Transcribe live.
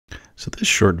So this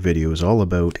short video is all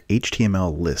about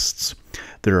HTML lists.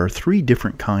 There are three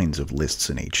different kinds of lists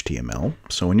in HTML.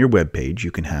 So in your web page, you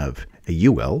can have a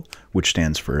UL, which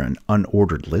stands for an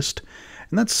unordered list,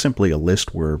 and that's simply a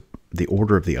list where the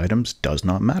order of the items does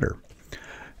not matter.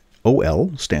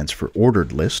 OL stands for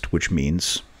ordered list, which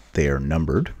means they are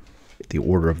numbered. The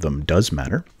order of them does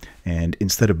matter. And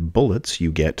instead of bullets,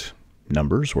 you get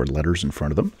numbers or letters in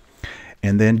front of them.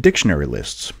 And then dictionary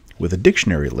lists. With a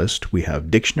dictionary list, we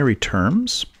have dictionary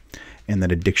terms and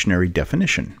then a dictionary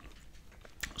definition.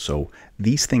 So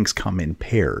these things come in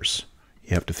pairs.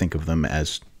 You have to think of them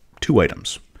as two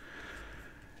items.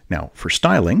 Now, for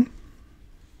styling,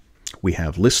 we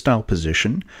have list style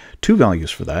position, two values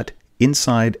for that,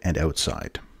 inside and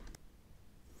outside.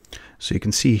 So you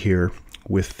can see here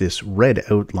with this red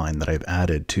outline that I've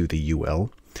added to the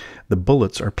UL, the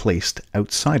bullets are placed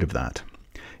outside of that.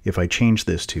 If I change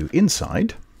this to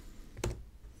inside,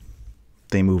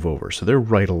 they move over. So they're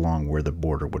right along where the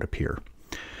border would appear.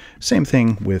 Same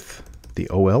thing with the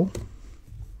OL.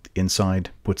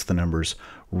 Inside puts the numbers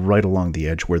right along the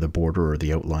edge where the border or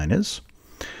the outline is.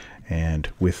 And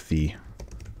with the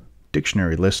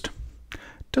dictionary list,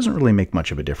 doesn't really make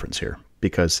much of a difference here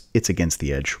because it's against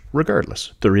the edge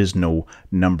regardless. There is no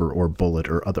number or bullet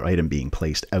or other item being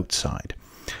placed outside.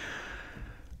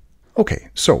 Okay,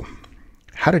 so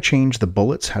how to change the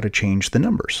bullets, how to change the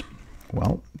numbers.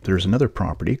 Well, there's another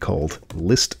property called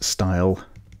list style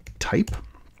type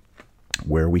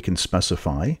where we can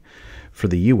specify for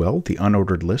the UL, the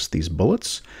unordered list, these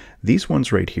bullets. These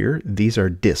ones right here, these are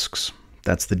disks.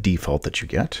 That's the default that you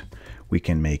get. We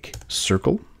can make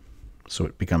circle, so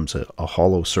it becomes a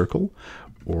hollow circle,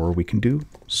 or we can do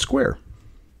square,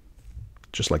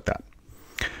 just like that.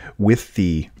 With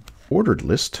the ordered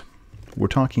list, we're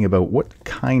talking about what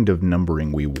kind of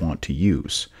numbering we want to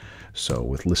use. So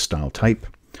with list style type,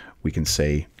 we can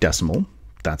say decimal.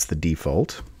 That's the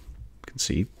default. You can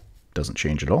see, doesn't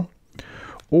change at all.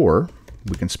 Or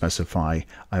we can specify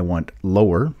I want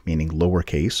lower, meaning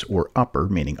lowercase, or upper,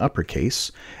 meaning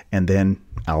uppercase, and then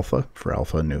alpha for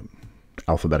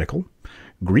alphabetical,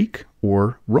 Greek,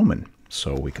 or Roman.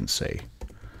 So we can say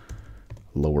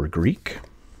lower Greek,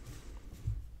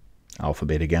 alpha,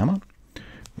 beta, gamma.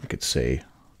 We could say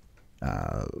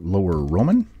lower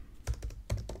Roman.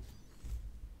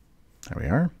 There we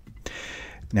are.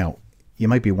 Now, you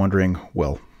might be wondering,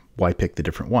 well, why pick the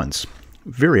different ones?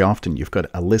 Very often you've got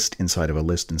a list inside of a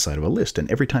list inside of a list, and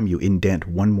every time you indent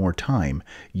one more time,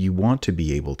 you want to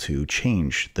be able to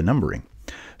change the numbering.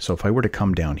 So if I were to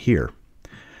come down here,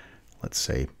 let's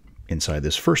say inside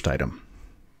this first item,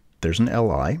 there's an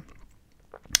LI,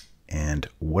 and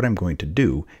what I'm going to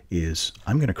do is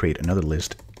I'm going to create another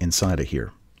list inside of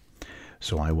here.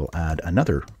 So I will add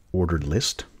another ordered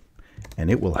list,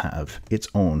 and it will have its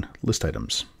own list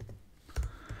items.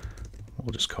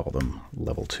 We'll just call them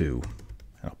level 2. And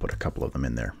I'll put a couple of them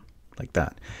in there, like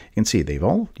that. You can see they've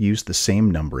all used the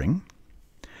same numbering.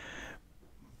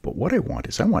 But what I want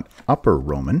is I want upper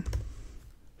Roman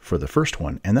for the first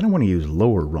one, and then I want to use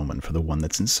lower Roman for the one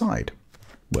that's inside.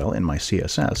 Well, in my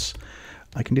CSS,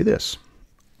 I can do this.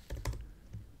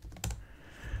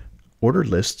 Ordered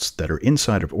lists that are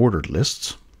inside of ordered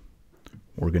lists,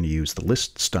 we're going to use the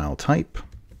list style type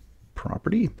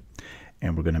property,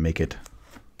 and we're going to make it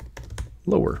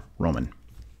lower Roman.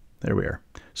 There we are.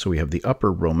 So we have the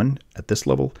upper Roman at this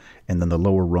level, and then the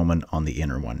lower Roman on the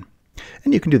inner one.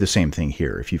 And you can do the same thing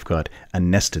here if you've got a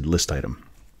nested list item.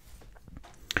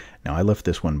 Now I left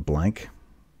this one blank.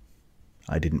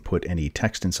 I didn't put any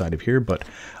text inside of here, but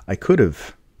I could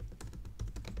have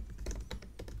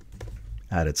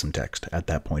added some text at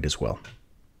that point as well.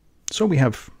 So we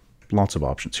have lots of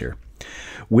options here.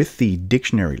 With the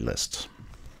dictionary lists,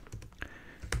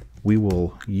 we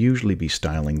will usually be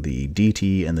styling the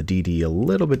DT and the DD a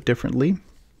little bit differently.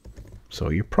 So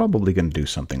you're probably going to do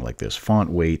something like this. Font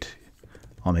weight,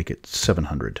 I'll make it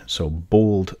 700. So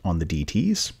bold on the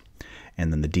DTs,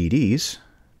 and then the DDs,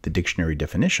 the dictionary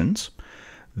definitions,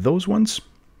 those ones,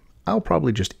 I'll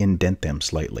probably just indent them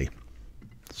slightly.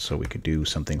 So we could do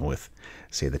something with,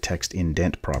 say, the text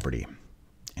indent property,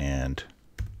 and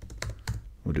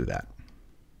we'll do that.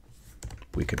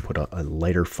 We could put a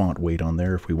lighter font weight on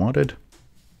there if we wanted.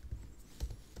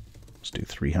 Let's do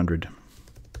 300,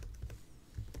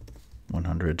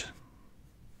 100.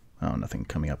 Oh, nothing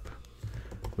coming up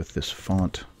with this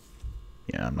font.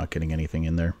 Yeah, I'm not getting anything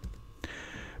in there.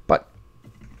 But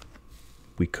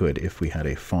we could, if we had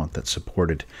a font that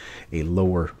supported a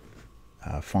lower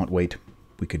font weight,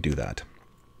 we could do that.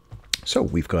 So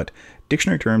we've got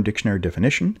dictionary term, dictionary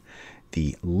definition.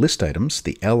 The list items,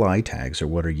 the LI tags, are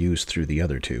what are used through the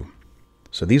other two.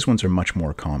 So these ones are much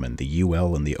more common. The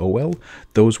UL and the OL,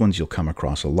 those ones you'll come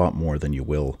across a lot more than you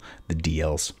will the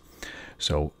DLs.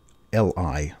 So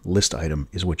LI, list item,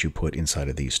 is what you put inside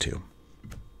of these two.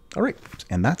 All right,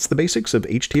 and that's the basics of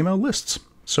HTML lists.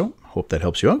 So hope that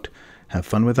helps you out. Have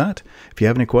fun with that. If you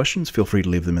have any questions, feel free to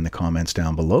leave them in the comments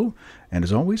down below. And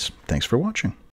as always, thanks for watching.